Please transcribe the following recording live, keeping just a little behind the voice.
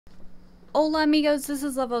Hola amigos, this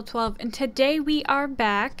is level 12 and today we are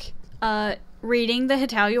back reading the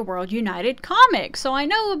Hetalia World United comic. So I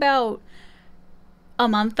know about a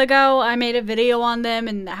month ago I made a video on them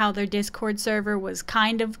and how their Discord server was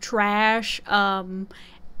kind of trash, and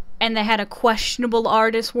they had a questionable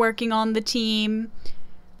artist working on the team.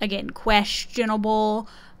 Again, questionable.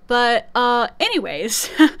 But anyways,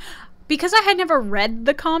 because I had never read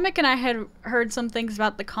the comic and I had heard some things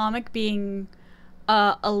about the comic being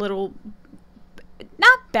a little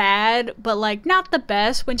not bad, but like not the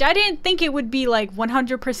best, which I didn't think it would be like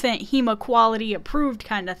 100% HEMA quality approved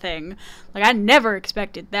kind of thing. Like I never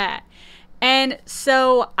expected that. And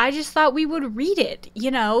so I just thought we would read it, you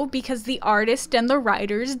know, because the artist and the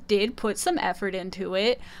writers did put some effort into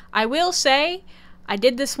it. I will say, I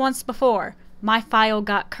did this once before. My file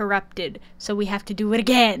got corrupted, so we have to do it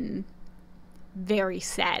again. Very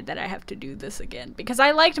sad that I have to do this again, because I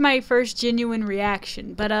liked my first genuine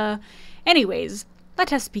reaction. But anyways,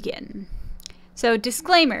 let us begin. So,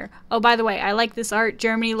 disclaimer. Oh, by the way, I like this art.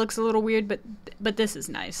 Germany looks a little weird, but this is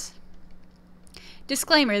nice.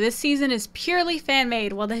 Disclaimer, this season is purely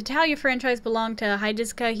fan-made, while the Hetalia franchise belonged to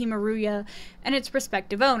Hetalia Himaruya and its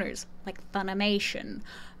respective owners, like Funimation.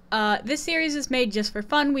 This series is made just for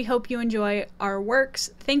fun. We hope you enjoy our works.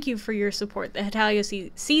 Thank you for your support, the Hetalia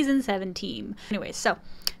Season 7 team. Anyway, so,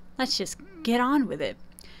 let's just get on with it.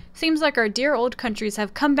 Seems like our dear old countries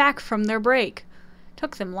have come back from their break.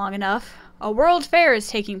 Took them long enough. A world fair is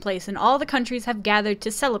taking place and all the countries have gathered to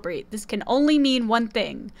celebrate. This can only mean one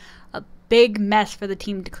thing. A big mess for the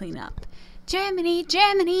team to clean up. Germany,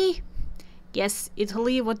 Germany! Yes,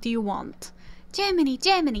 Italy, what do you want? Germany,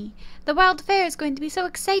 Germany! The World Fair is going to be so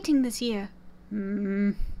exciting this year.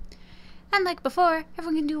 Unlike before,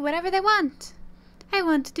 everyone can do whatever they want. I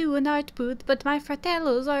want to do an art booth, but my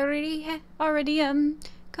fratello's already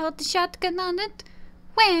called the shotgun on it.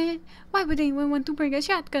 Why would anyone want to bring a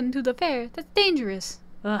shotgun to the fair? That's dangerous.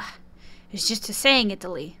 Ugh, it's just a saying,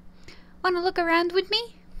 Italy. Wanna look around with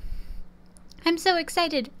me? I'm so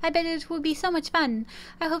excited. I bet it will be so much fun.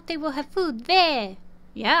 I hope they will have food there.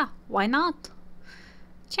 Yeah, why not?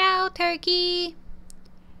 Ciao, Turkey.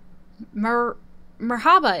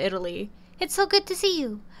 Merhaba, Italy. It's so good to see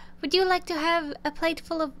you. Would you like to have a plate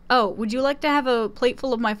full of... Oh, would you like to have a plate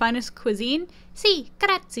full of my finest cuisine? Si,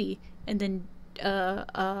 grazie. And then,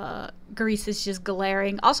 Greece is just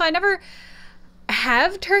glaring. Also, I never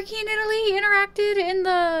have Turkey and Italy interacted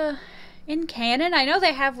in canon. I know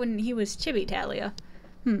they have when he was Hetalia.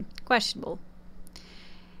 Questionable.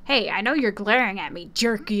 Hey, I know you're glaring at me,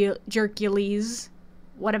 Jerkules.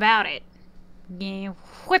 What about it? Yeah,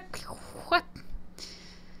 whip.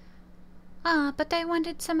 But I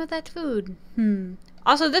wanted some of that food.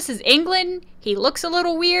 Also, this is England. He looks a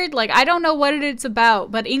little weird. Like, I don't know what it's about,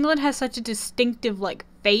 but England has such a distinctive, like,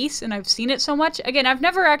 face, and I've seen it so much. Again, I've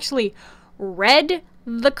never actually read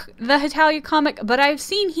the Hetalia comic, but I've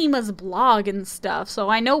seen Hima's blog and stuff, so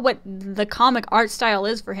I know what the comic art style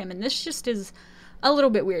is for him, and this just is a little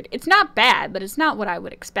bit weird. It's not bad, but it's not what I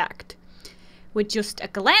would expect. With just a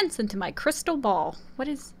glance into my crystal ball.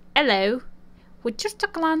 Hello? With just a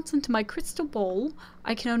glance into my crystal ball,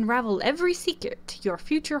 I can unravel every secret your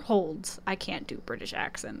future holds. I can't do British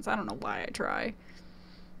accents. I don't know why I try.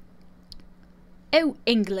 Oh,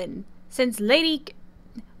 England.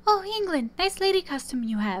 Oh, England. Nice lady costume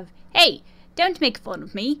you have. Hey, don't make fun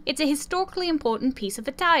of me. It's a historically important piece of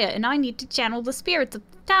attire, and I need to channel the spirits of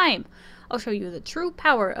the time. I'll show you the true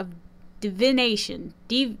power of divination.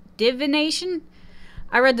 Divination?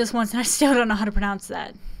 I read this once and I still don't know how to pronounce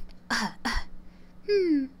that.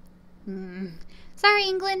 Sorry,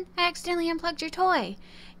 England. I accidentally unplugged your toy.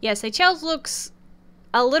 Yes, Hechel's looks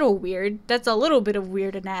a little weird. That's a little bit of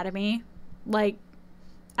weird anatomy. Like,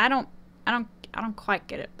 I don't quite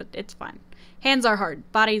get it, but it's fine. Hands are hard.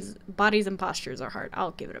 Bodies and postures are hard.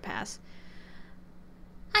 I'll give it a pass.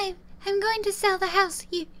 I'm going to sell the house,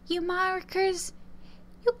 you markers.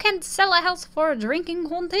 You can't sell a house for a drinking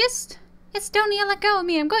contest. Estonia, let go of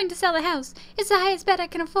me. I'm going to sell the house. It's the highest bet I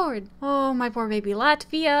can afford. Oh, my poor baby.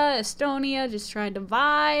 Latvia, Estonia, just trying to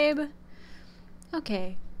vibe.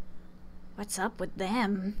 Okay. What's up with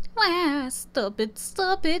them? Wah, stop it,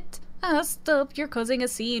 stop it. Stop. You're causing a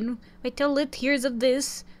scene. Wait till it hears of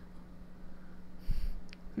this.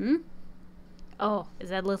 Oh, is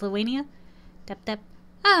that Lithuania? Tap, tap.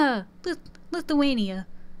 Lithuania.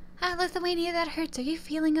 Lithuania, that hurts. Are you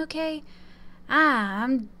feeling okay?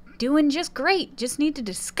 I'm doing just great. Just need to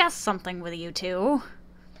discuss something with you two.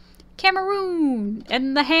 Cameroon!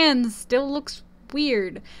 And the hands still looks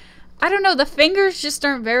weird. I don't know, the fingers just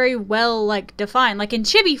aren't very well, like, defined. Like, in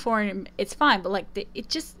chibi form, it's fine, but, like, it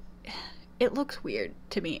just... it looks weird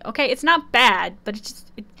to me. Okay, it's not bad, but it's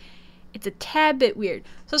just, it's a tad bit weird.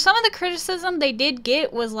 So some of the criticism they did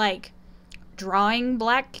get was like drawing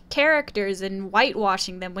black characters and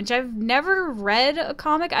whitewashing them, which I've never read a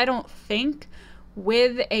comic, I don't think,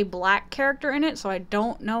 with a black character in it, so I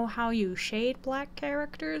don't know how you shade black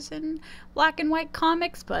characters in black and white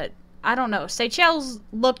comics, but I don't know. Seychelles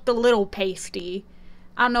looked a little pasty.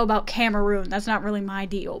 I don't know about Cameroon, that's not really my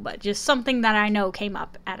deal, but just something that I know came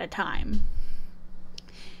up at a time.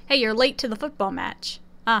 Hey, you're late to the football match.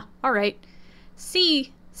 Ah, alright.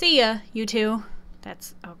 See ya, you two.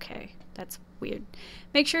 That's okay. That's weird.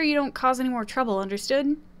 Make sure you don't cause any more trouble,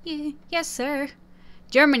 understood? Yeah, yes, sir.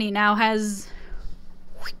 Germany now has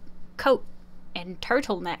coat and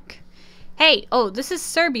turtleneck. Hey, oh, this is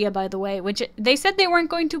Serbia, by the way, which they said they weren't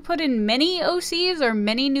going to put in many OCs or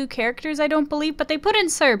many new characters, I don't believe, but they put in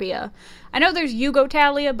Serbia. I know there's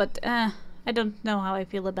Hetalia, but I don't know how I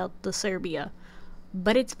feel about the Serbia.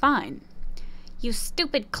 But it's fine. You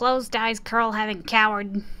stupid closed eyes curl having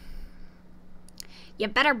coward. You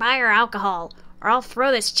better buy her alcohol, or I'll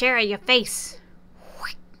throw this chair at your face.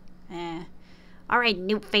 Alright,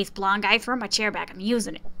 noob-faced blonde guy, throw my chair back, I'm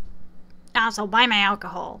using it. Also, buy my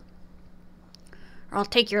alcohol. Or I'll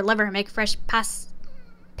take your liver and make fresh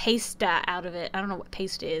pasta out of it. I don't know what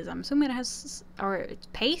paste is. I'm assuming it has, or it's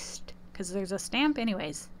paste? Because there's a stamp?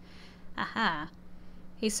 Anyways. Aha.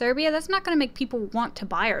 Hey, Serbia, that's not going to make people want to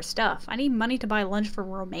buy our stuff. I need money to buy lunch for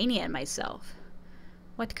Romania and myself.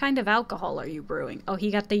 What kind of alcohol are you brewing? Oh, he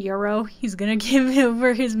got the euro. He's going to give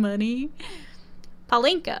over his money.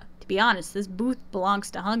 Palinka. To be honest, this booth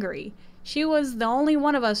belongs to Hungary. She was the only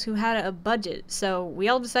one of us who had a budget, so we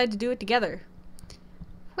all decided to do it together.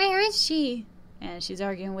 Where is she? And she's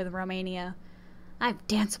arguing with Romania. I've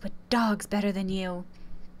danced with dogs better than you.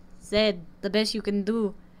 Said the best you can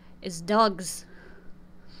do is dogs.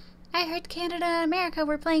 I heard Canada and America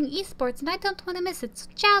were playing esports and I don't want to miss it. So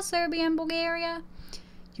ciao, Serbia and Bulgaria.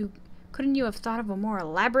 Couldn't you have thought of a more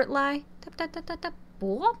elaborate lie? Tap, tap, tap, tap, tap.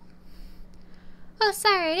 What? Oh,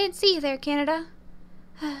 sorry, I didn't see you there, Canada.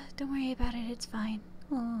 Don't worry about it, it's fine.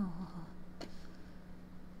 Oh.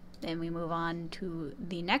 Then we move on to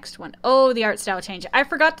the next one. Oh, the art style changed. I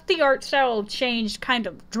forgot that the art style changed kind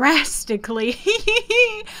of drastically.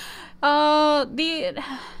 I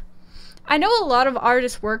know a lot of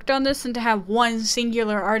artists worked on this, and to have one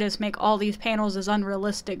singular artist make all these panels is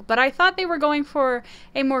unrealistic, but I thought they were going for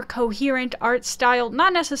a more coherent art style.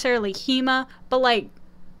 Not necessarily Hema, but like,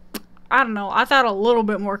 I don't know, I thought a little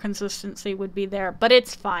bit more consistency would be there, but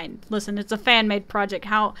it's fine. Listen, it's a fan-made project.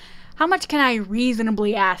 How much can I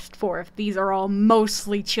reasonably ask for if these are all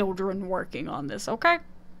mostly children working on this, okay?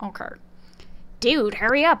 Okay. Dude,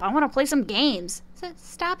 hurry up. I want to play some games.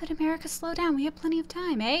 Stop it, America. Slow down. We have plenty of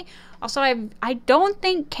time, eh? Also, I don't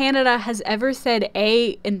think Canada has ever said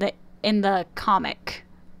A in the comic.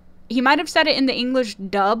 He might have said it in the English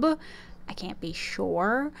dub. I can't be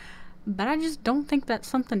sure. But I just don't think that's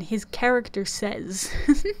something his character says.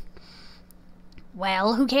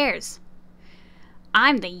 Well, who cares?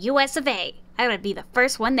 I'm the US of A. I gotta be the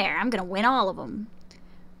first one there. I'm gonna win all of them.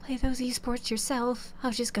 Play those esports yourself.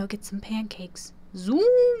 I'll just go get some pancakes.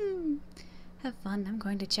 Zoom! Have fun. I'm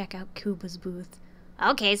going to check out Kuba's booth.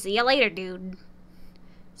 Okay, see you later, dude.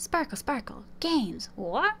 Sparkle, sparkle. Games.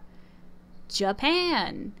 What?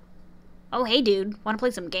 Japan. Oh, hey, dude. Want to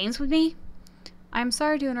play some games with me? I'm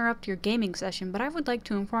sorry to interrupt your gaming session, but I would like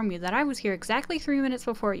to inform you that I was here exactly 3 minutes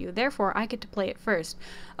before you. Therefore, I get to play it first.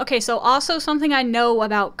 Okay, so also something I know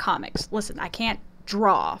about comics. Listen, I can't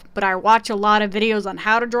draw, but I watch a lot of videos on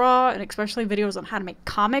how to draw, and especially videos on how to make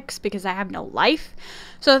comics because I have no life.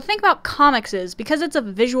 So the thing about comics is, because it's a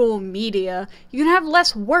visual media, you can have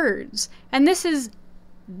less words, and this is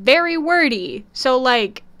very wordy. So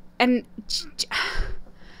like, and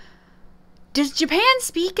does Japan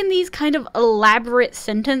speak in these kind of elaborate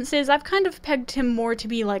sentences? I've kind of pegged him more to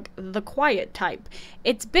be like the quiet type.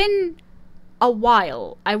 It's been a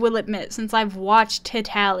while, I will admit, since I've watched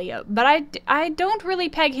Hetalia, but I don't really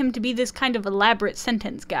peg him to be this kind of elaborate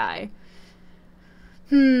sentence guy.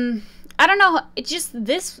 I don't know, it's just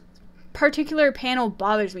this particular panel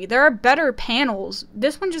bothers me. There are better panels.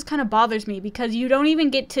 This one just kind of bothers me because you don't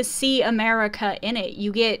even get to see America in it.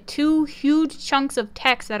 You get two huge chunks of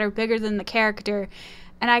text that are bigger than the character,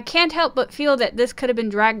 and I can't help but feel that this could have been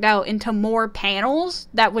dragged out into more panels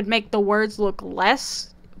that would make the words look less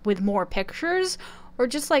with more pictures, or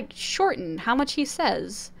just like shorten how much he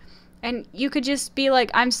says. And you could just be like,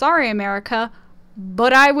 I'm sorry, America,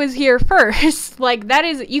 but I was here first. Like, that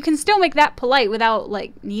is, you can still make that polite without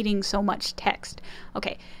like needing so much text.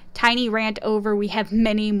 Okay, tiny rant over. We have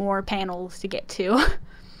many more panels to get to.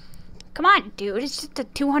 Come on, dude. It's just a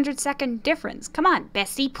 200-second difference. Come on,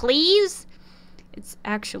 Bessie, please. It's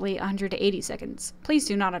actually 180 seconds. Please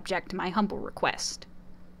do not object to my humble request.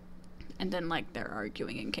 And then, like, they're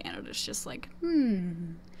arguing in Canada. It's just like,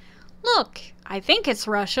 Look, I think it's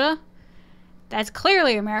Russia. That's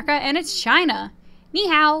clearly America, and it's China. Ni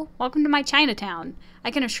hao, welcome to my Chinatown.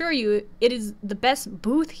 I can assure you it is the best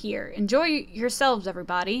booth here. Enjoy yourselves,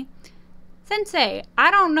 everybody. Sensei, I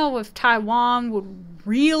don't know if Taiwan would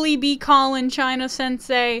really be calling China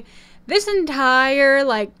Sensei. This entire,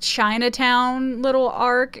 like, Chinatown little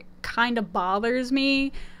arc kind of bothers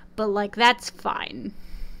me, but, like, that's fine.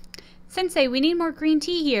 Sensei, we need more green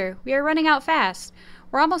tea here. We are running out fast.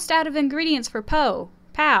 We're almost out of ingredients for Pow.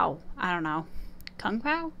 I don't know. Kung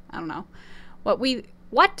Pao? I don't know.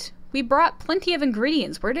 What? We brought plenty of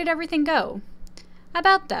ingredients. Where did everything go?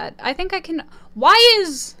 About that, I think I can... Why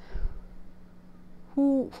is...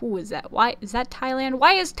 Who is that? Why is that Thailand?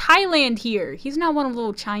 Why is Thailand here? He's not one of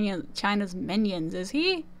little China's minions, is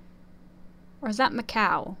he? Or is that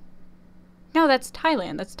Macau? No, that's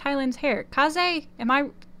Thailand. That's Thailand's hair. Kaze?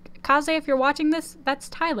 Kaze, if you're watching this, that's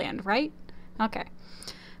Thailand, right? Okay.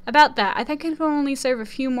 About that, I think I can only serve a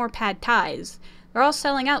few more pad thais. They're all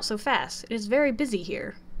selling out so fast. It is very busy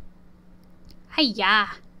here. Hiya!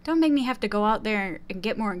 Don't make me have to go out there and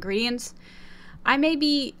get more ingredients. I may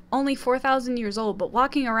be only 4,000 years old, but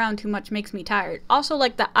walking around too much makes me tired. Also,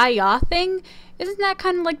 like the aya thing, isn't that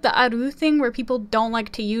kind of like the aru thing where people don't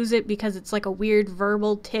like to use it because it's like a weird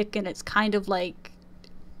verbal tick and it's kind of like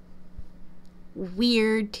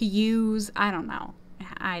weird to use? I don't know.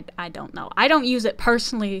 I don't know. I don't use it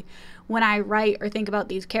personally when I write or think about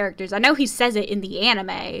these characters. I know he says it in the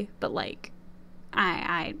anime, but like,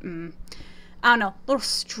 I don't know. A little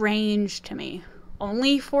strange to me.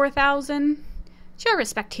 Only 4,000? Show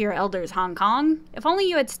respect to your elders, Hong Kong. If only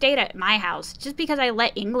you had stayed at my house. Just because I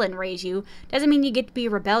let England raise you doesn't mean you get to be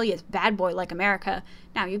a rebellious bad boy like America.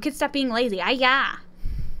 Now, you could stop being lazy. Ay-ya!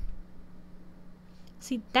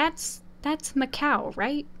 See, that's Macau,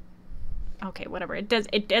 right? Okay, whatever.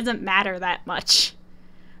 It doesn't matter that much.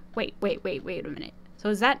 Wait a minute. So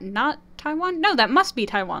is that not Taiwan? No, that must be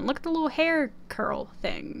Taiwan. Look at the little hair curl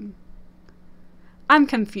thing. I'm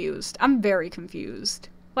confused. I'm very confused.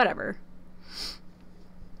 Whatever.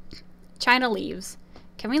 China leaves.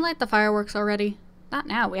 Can we light the fireworks already? Not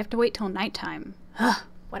now. We have to wait till nighttime. Ugh,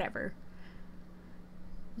 whatever.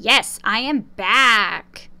 Yes, I am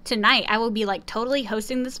back. Tonight, I will be like totally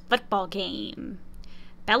hosting this football game.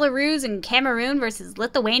 Belarus and Cameroon versus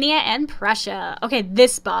Lithuania and Prussia. Okay,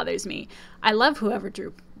 this bothers me. I love whoever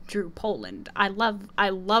drew Poland. I love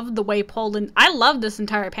the way Poland... I love this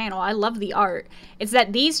entire panel. I love the art. It's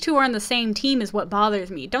that these two are on the same team is what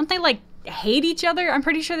bothers me. Don't they, like, hate each other? I'm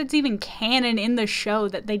pretty sure that's even canon in the show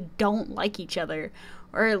that they don't like each other.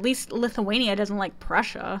 Or at least Lithuania doesn't like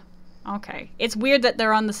Prussia. Okay. It's weird that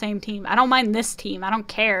they're on the same team. I don't mind this team. I don't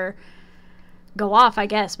care. Go off, I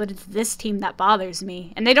guess, but it's this team that bothers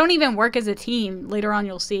me. And they don't even work as a team. Later on,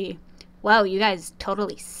 you'll see. Whoa, you guys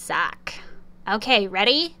totally suck. Okay,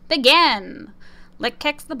 ready? Begin! Lick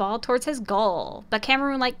kicks the ball towards his goal, but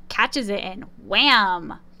Cameroon, like, catches it and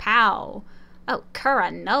wham! Pow! Oh,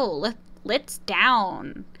 Kura, no! Lit's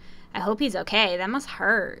down. I hope he's okay. That must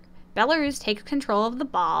hurt. Belarus takes control of the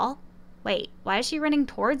ball. Wait, why is she running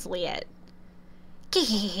towards Liet?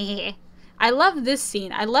 I love this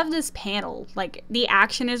scene. I love this panel. Like, the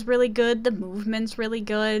action is really good. The movement's really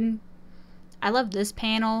good. I love this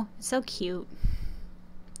panel. It's so cute.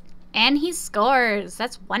 And he scores.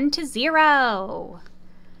 That's 1-0.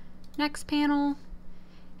 Next panel.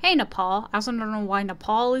 Hey, Nepal. I also don't know why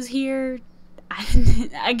Nepal is here.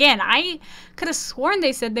 Again, I could have sworn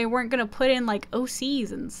they said they weren't going to put in, like,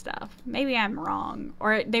 OCs and stuff. Maybe I'm wrong.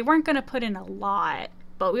 Or they weren't going to put in a lot.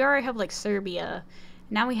 But we already have, like, Serbia.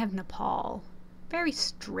 Now we have Nepal. Very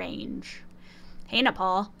strange. Hey,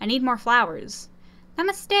 Nepal. I need more flowers.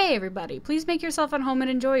 Namaste, everybody. Please make yourself at home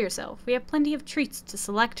and enjoy yourself. We have plenty of treats to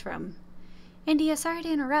select from. India, sorry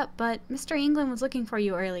to interrupt, but Mr. England was looking for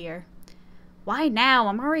you earlier. Why now?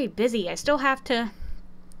 I'm already busy. I still have to...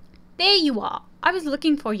 There you are. I was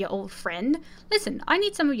looking for you, old friend. Listen, I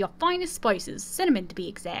need some of your finest spices. Cinnamon, to be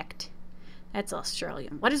exact. That's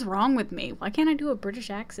Australian. What is wrong with me? Why can't I do a British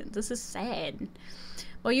accent? This is sad.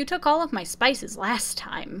 Well, you took all of my spices last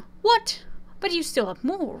time. What? But you still have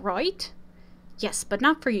more, right? Yes, but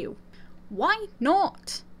not for you. Why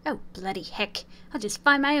not? Oh, bloody heck. I'll just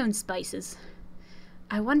find my own spices.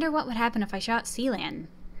 I wonder what would happen if I shot Sealand.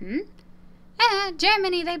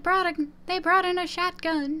 Germany, they brought in a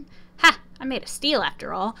shotgun. Ha! I made a steal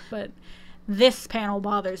after all. But this panel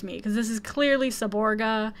bothers me, because this is clearly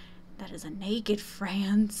Saborga. That is a naked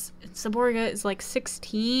France. And Saborga is like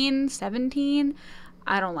 16, 17.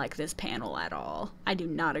 I don't like this panel at all. I do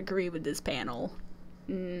not agree with this panel.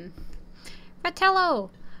 Fratello,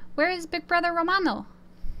 where is Big Brother Romano?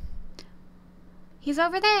 He's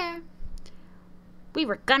over there. We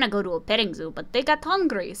were gonna go to a petting zoo, but they got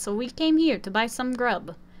hungry, so we came here to buy some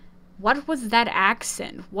grub. What was that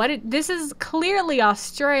accent? This is clearly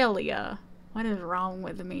Australia. What is wrong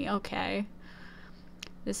with me? Okay.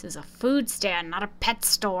 This is a food stand, not a pet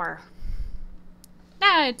store.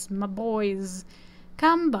 Ah, it's my boys.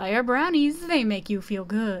 Come buy our brownies. They make you feel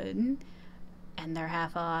good. And they're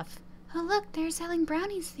half off. Oh, look, they're selling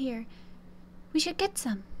brownies here. We should get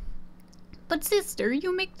some. But sister,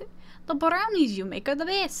 you make the brownies you make are the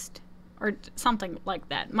best. Or something like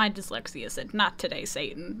that. My dyslexia said, not today,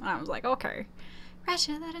 Satan. I was like, okay.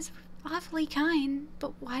 Russia, that is awfully kind.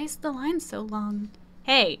 But why is the line so long?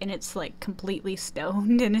 Hey, and it's like completely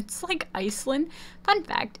stoned, and it's like Iceland. Fun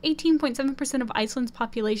fact, 18.7% of Iceland's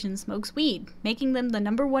population smokes weed, making them the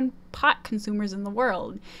 #1 pot consumers in the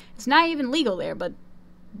world. It's not even legal there, but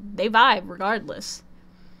they vibe regardless.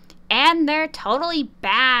 And they're totally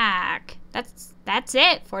back. That's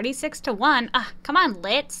it, 46-1. Come on,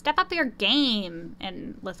 Lit, step up your game.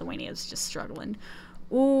 And Lithuania's just struggling.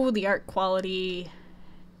 Ooh, the art quality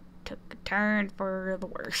took a turn for the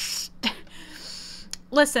worst.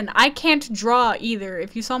 Listen, I can't draw either.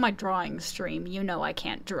 If you saw my drawing stream, you know I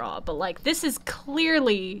can't draw. But, like, this is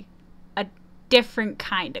clearly a different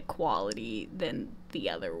kind of quality than the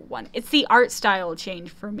other one. It's the art style change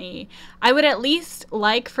for me. I would at least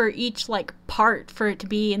like for each, like, part for it to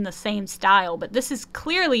be in the same style. But this is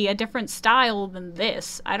clearly a different style than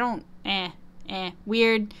this. I don't...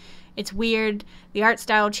 Weird. It's weird. The art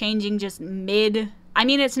style changing just mid... I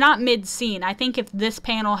mean, it's not mid-scene. I think if this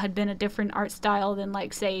panel had been a different art style than,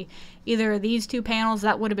 like, say, either of these two panels,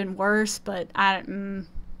 that would have been worse, but I don't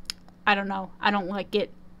know. I don't like it.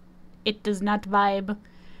 It does not vibe.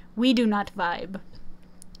 We do not vibe.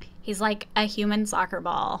 He's like a human soccer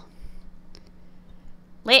ball.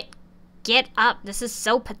 Lit, get up. This is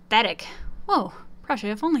so pathetic. Whoa, Prussia,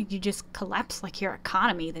 if only you just collapsed like your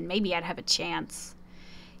economy, then maybe I'd have a chance.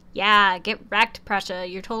 Yeah, get wrecked, Prussia.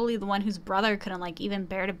 You're totally the one whose brother couldn't, like, even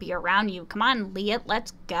bear to be around you. Come on, Liet,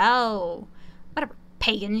 let's go. Whatever,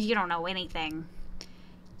 pagans, you don't know anything.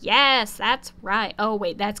 Yes, that's right. Oh,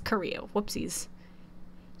 wait, that's Korea. Whoopsies.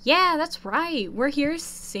 Yeah, that's right. We're here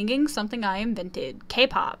singing something I invented.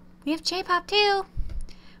 K-pop. We have J-pop, too.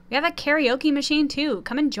 We have a karaoke machine, too.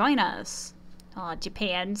 Come and join us. Oh,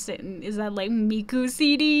 Japan sitting. Is that, like, Miku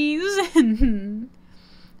CDs?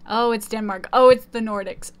 Oh, it's Denmark. Oh, it's the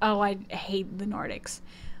Nordics. Oh, I hate the Nordics.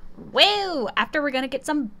 Woo! After we're gonna get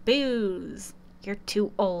some booze. You're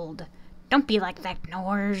too old. Don't be like that,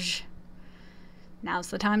 Norge. Now's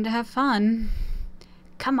the time to have fun.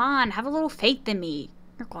 Come on, have a little faith in me.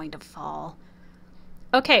 You're going to fall.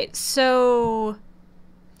 Okay, so...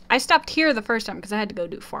 I stopped here the first time because I had to go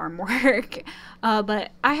do farm work. But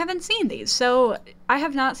I haven't seen these, so I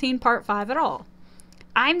have not seen part 5 at all.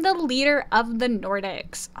 I'm the leader of the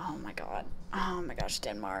Nordics. Oh my god. Oh my gosh,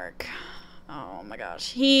 Denmark. Oh my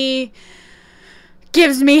gosh. He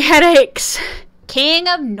gives me headaches. King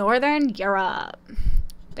of Northern Europe.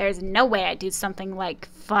 There's no way I'd do something like...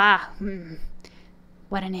 What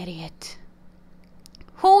an idiot.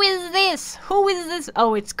 Who is this? Who is this?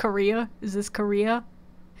 Oh, it's Korea. Is this Korea?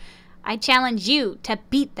 I challenge you to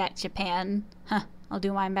beat that Japan. Huh, I'll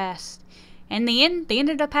do my best. In the end, they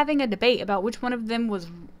ended up having a debate about which one of them was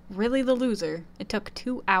really the loser. It took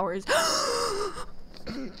 2 hours.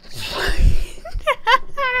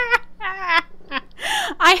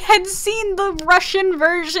 I had seen the Russian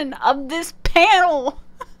version of this panel,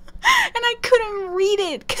 and I couldn't read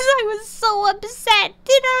it because I was so upset.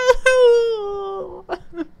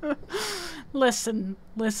 Listen.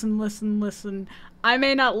 I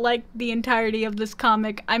may not like the entirety of this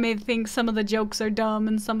comic. I may think some of the jokes are dumb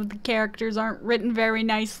and some of the characters aren't written very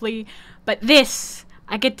nicely. But this,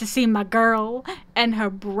 I get to see my girl and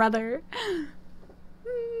her brother.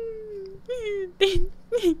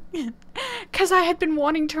 Because I had been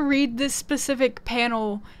wanting to read this specific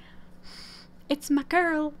panel. It's my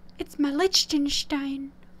girl. It's my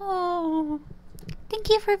Liechtenstein. Oh, thank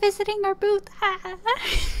you for visiting our booth.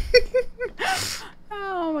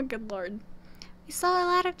 Oh my good lord. We saw a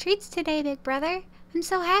lot of treats today, big brother. I'm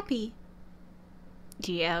so happy.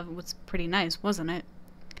 Yeah, it was pretty nice, wasn't it?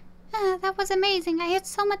 That was amazing. I had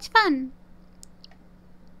so much fun.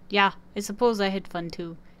 Yeah, I suppose I had fun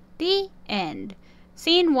too. The end.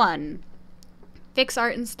 Scene 1. Fix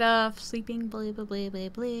art and stuff. Sleeping, blah, blah, blah, blah,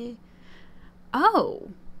 blah. Oh.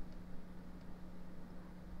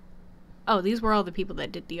 Oh, these were all the people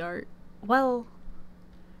that did the art. Well,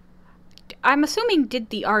 I'm assuming did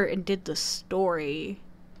the art and did the story.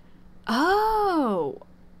 Oh,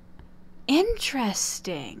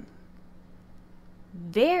 interesting.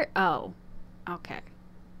 Oh, okay.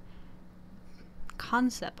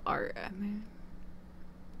 Concept art. I mean,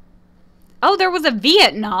 oh, there was a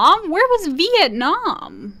Vietnam? Where was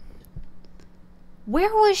Vietnam?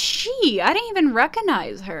 Where was she? I didn't even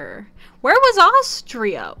recognize her. Where was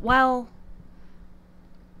Austria? Well,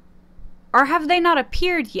 or have they not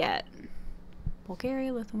appeared yet?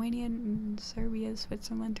 Bulgaria, Lithuania, Serbia,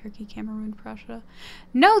 Switzerland, Turkey, Cameroon, Prussia.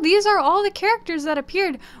 No, these are all the characters that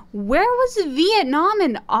appeared. Where was Vietnam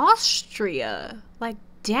and Austria? Like,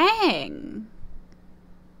 dang.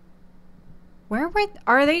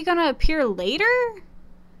 Are they gonna appear later?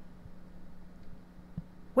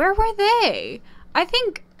 Where were they? I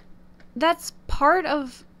think that's part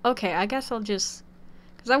of... Okay, I guess I'll just...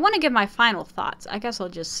 Because I want to give my final thoughts. I guess I'll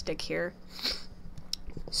just stick here.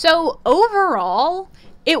 So, overall,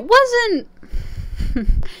 it wasn't...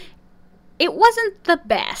 it wasn't the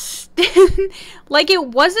best. Like, it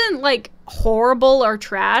wasn't, like, horrible or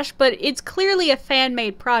trash, but it's clearly a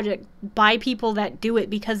fan-made project by people that do it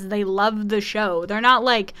because they love the show. They're not,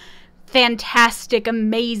 like, fantastic,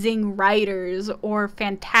 amazing writers or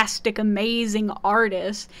fantastic, amazing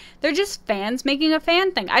artists. They're just fans making a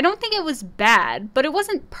fan thing. I don't think it was bad, but it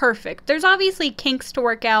wasn't perfect. There's obviously kinks to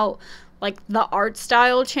work out, like the art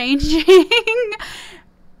style changing.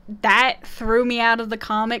 That threw me out of the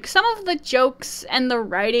comic. Some of the jokes and the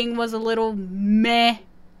writing was a little meh.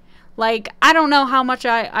 Like, I don't know how much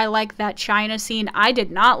I like that China scene. I did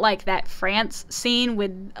not like that France scene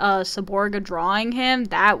with Saborga drawing him.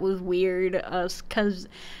 That was weird, because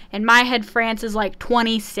in my head, France is like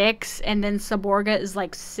 26, and then Saborga is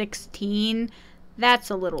like 16. That's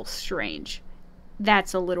a little strange.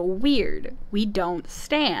 That's a little weird. We don't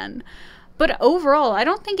stan. But overall, I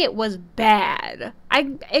don't think it was bad.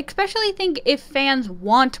 I especially think if fans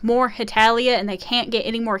want more Hetalia and they can't get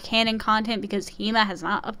any more canon content because Hema has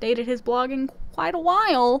not updated his blog in quite a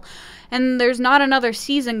while, and there's not another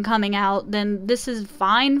season coming out, then this is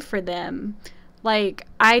fine for them. Like,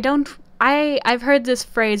 I've heard this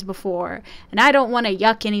phrase before, and I don't want to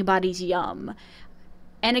yuck anybody's yum.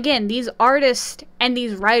 And again, these artists and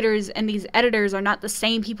these writers and these editors are not the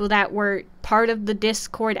same people that were part of the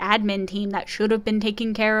Discord admin team that should have been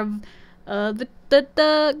taking care of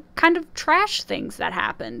the kind of trash things that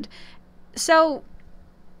happened. So,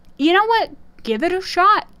 you know what? Give it a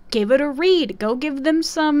shot. Give it a read. Go give them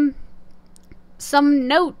some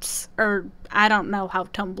notes. Or, I don't know how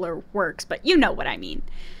Tumblr works, but you know what I mean.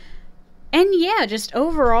 And yeah, just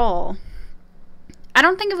overall, I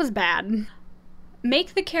don't think it was bad.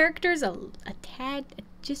 Make the characters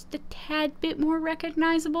just a tad bit more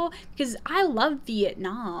recognizable, because I love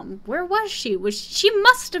Vietnam. Where was she? She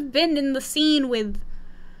must have been in the scene with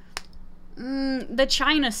the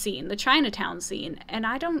China scene, the Chinatown scene, and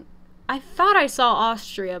I thought I saw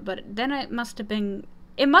Austria, but then it must have been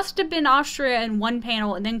Austria in one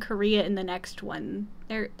panel and then Korea in the next one.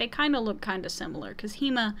 They kind of look kind of similar, because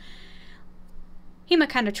Hema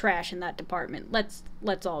kind of trash in that department.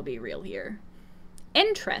 Let's all be real here.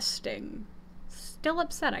 Interesting. Still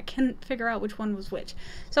upset I couldn't figure out which one was which.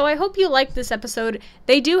 So I hope you liked this episode.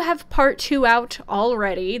 They do have part 2 out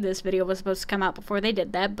already. This video was supposed to come out before they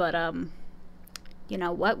did that, but you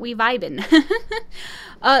know what? We vibin'.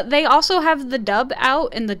 They also have the dub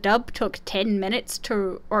out, and the dub took 10 minutes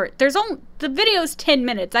to, or the video's 10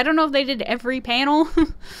 minutes. I don't know if they did every panel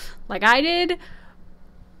like I did,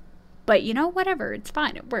 but you know, whatever. It's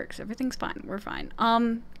fine. It works. Everything's fine. We're fine.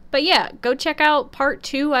 But yeah, go check out part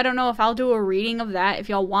 2. I don't know if I'll do a reading of that. If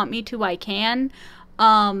y'all want me to, I can.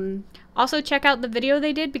 Also check out the video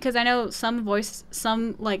they did, because I know some voice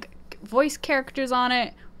characters on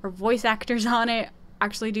it, or voice actors on it,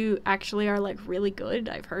 actually are like really good.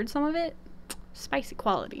 I've heard some of it. Spicy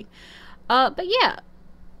quality. But yeah,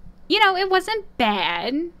 you know, it wasn't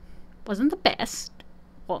bad. Wasn't the best.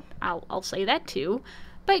 Well, I'll say that too.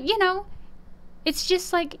 But you know, it's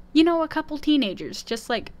just like, you know, a couple teenagers just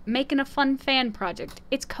like making a fun fan project.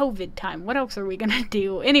 It's COVID time. What else are we gonna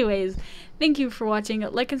do? Anyways, thank you for watching.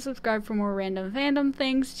 Like and subscribe for more random fandom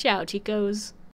things. Ciao, chicos.